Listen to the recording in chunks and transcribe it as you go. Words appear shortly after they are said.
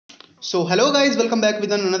So hello guys, welcome back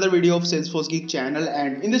with another video of Salesforce Geek channel,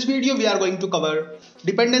 and in this video we are going to cover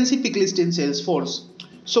dependency picklist in Salesforce.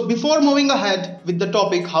 So before moving ahead with the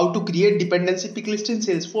topic how to create dependency picklist in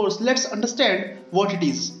Salesforce, let's understand what it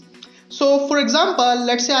is. So for example,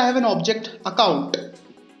 let's say I have an object account,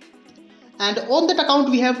 and on that account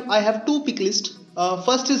I have two picklists.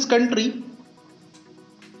 First is country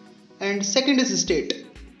and second is state.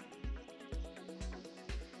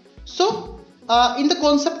 So in the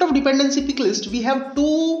concept of dependency picklist, we have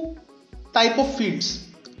two type of fields.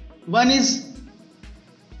 One is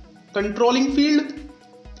controlling field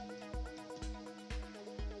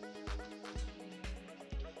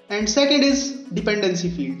and second is dependency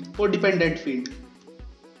field or dependent field.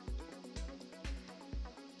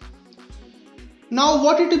 Now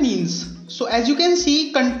what it means? So as you can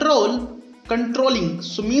see, controlling,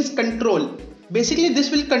 so means control. Basically this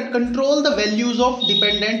will control the values of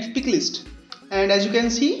dependent picklist. And as you can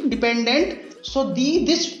see, dependent, so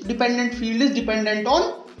this dependent field is dependent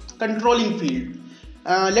on controlling field.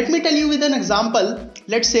 Let me tell you with an example.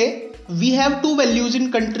 Let's say we have two values in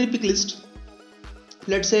country picklist.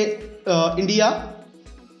 Let's say India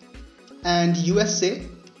and USA,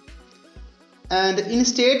 and in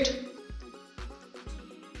state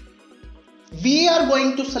we are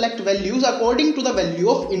going to select values according to the value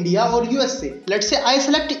of India or USA. Let's say I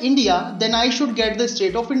select India, then I should get the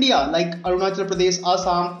state of India like Arunachal Pradesh,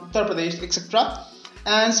 Assam, Uttar Pradesh, etc.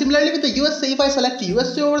 And similarly with the USA, if I select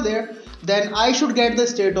USA over there, then I should get the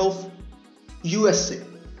state of USA.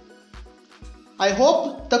 I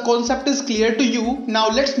hope the concept is clear to you. Now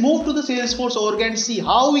let's move to the Salesforce org and see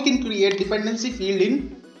how we can create dependency field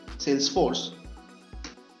in Salesforce.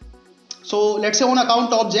 So let's say on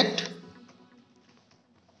account object,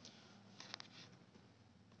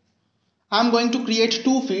 I'm going to create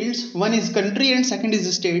two fields. One is country and second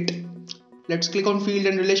is state. Let's click on field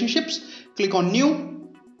and relationships, click on new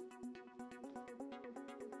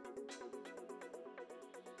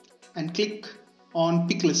and click on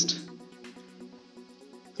picklist.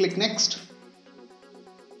 Click next.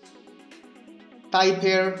 Type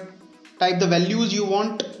the values you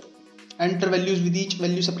want, enter values with each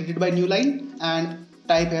value separated by new line, and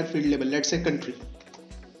type here field label, let's say country.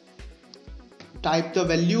 Type the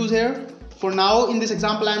values here. For now, in this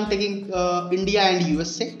example, I am taking India and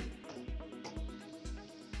USA,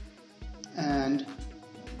 and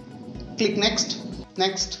click next,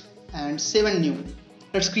 and save and new.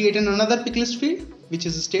 Let's create another picklist field, which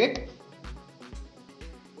is state.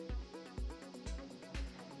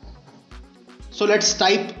 So let's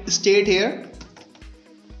type state here,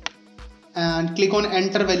 and click on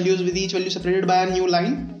enter values with each value separated by a new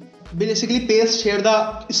line. Basically, paste here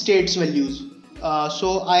the state's values.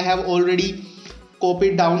 So I have already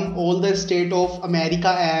copied down all the state of America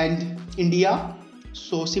and India.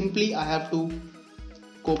 So simply I have to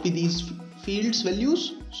copy these fields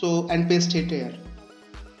values and paste it here.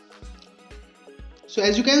 So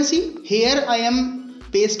as you can see here, I am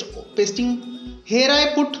pasting here.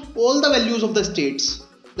 I put all the values of the states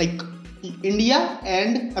like India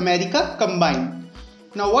and America combined.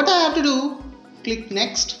 Now what I have to do, click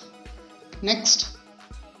next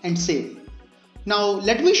and save. Now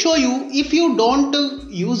let me show you, if you don't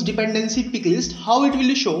use dependency picklist, how it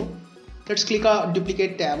will show. Let's click a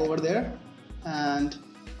duplicate tab over there and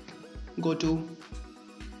go to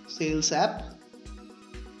sales app.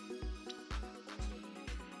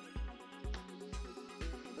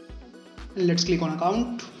 And let's click on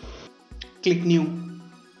account, click new.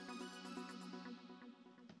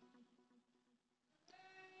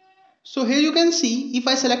 So here you can see, if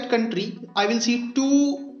I select country, I will see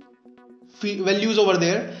two values over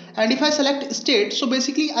there, and if I select state, so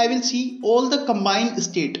basically I will see all the combined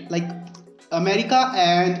state like America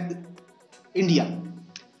and India.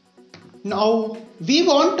 Now we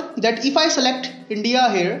want that if I select India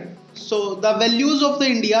here, so the values of the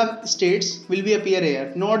India states will be appear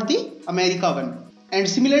here, not the America one. And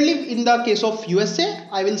similarly in the case of USA,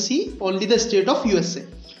 I will see only the state of USA.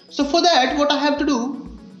 So for that, what I have to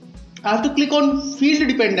do, I have to click on field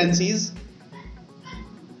dependencies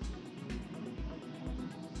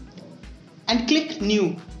and click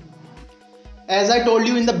new. As I told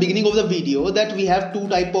you in the beginning of the video that we have two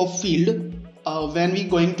type of field when we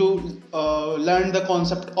going to learn the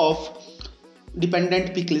concept of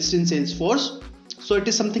dependent picklist in Salesforce. So it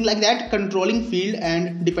is something like that, controlling field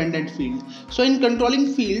and dependent field. So in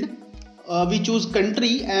controlling field we choose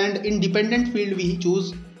country, and in dependent field we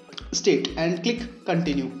choose state, and click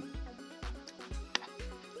continue.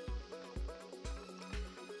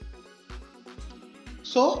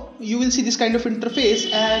 So you will see this kind of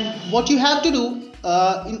interface, and what you have to do,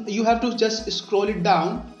 you have to just scroll it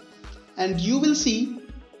down and you will see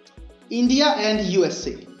India and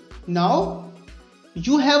USA. Now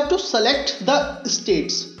you have to select the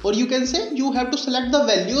states, or you can say you have to select the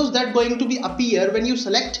values that going to be appear when you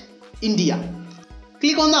select India.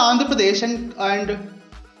 Click on the Andhra Pradesh and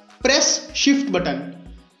press shift button,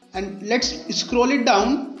 and let's scroll it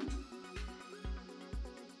down.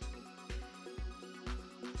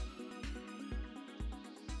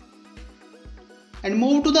 And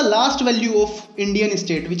move to the last value of Indian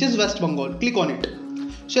state, which is West Bengal. Click on it.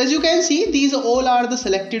 So as you can see, these all are the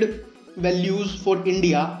selected values for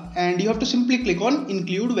India, and you have to simply click on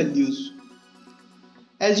include values.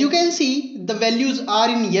 As you can see, the values are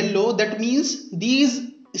in yellow. That means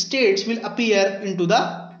these states will appear into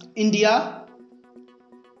the India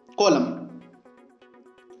column.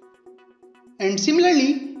 And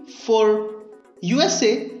similarly for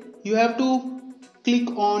USA, you have to click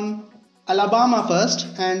on Alabama first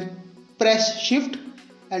and press shift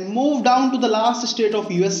and move down to the last state of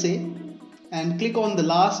USA and click on the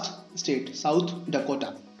last state, South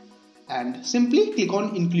Dakota, and simply click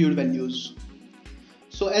on include values.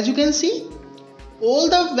 So as you can see, all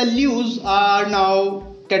the values are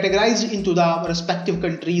now categorized into the respective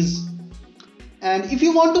countries. And if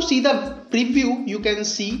you want to see the preview, you can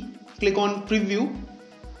see, click on preview.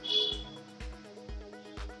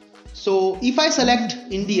 So if I select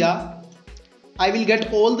India, I will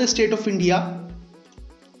get all the state of India,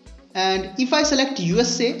 and if I select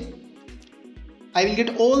USA, I will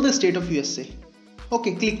get all the state of USA.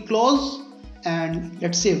 Okay, click close and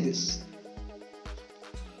let's save this.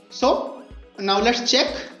 So now let's check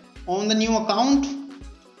on the new account.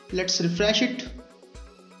 Let's refresh it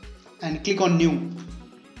and click on new.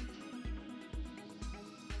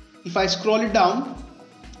 If I scroll it down,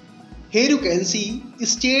 here you can see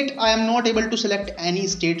state. I am not able to select any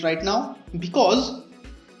state right now because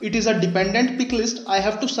it is a dependent pick list. I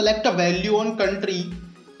have to select a value on country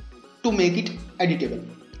to make it editable.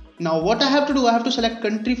 Now what I have to do, I have to select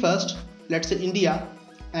country first. Let's say India,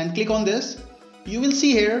 and click on this. You will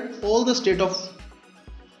see here all the state of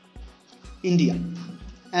India.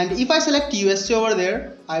 And if I select USA over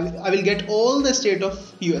there, I will get all the state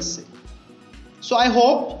of USA. So I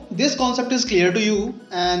hope this concept is clear to you,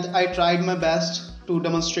 and I tried my best to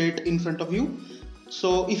demonstrate in front of you.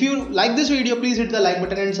 So if you like this video, please hit the like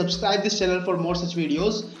button and subscribe this channel for more such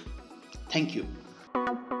videos. Thank you.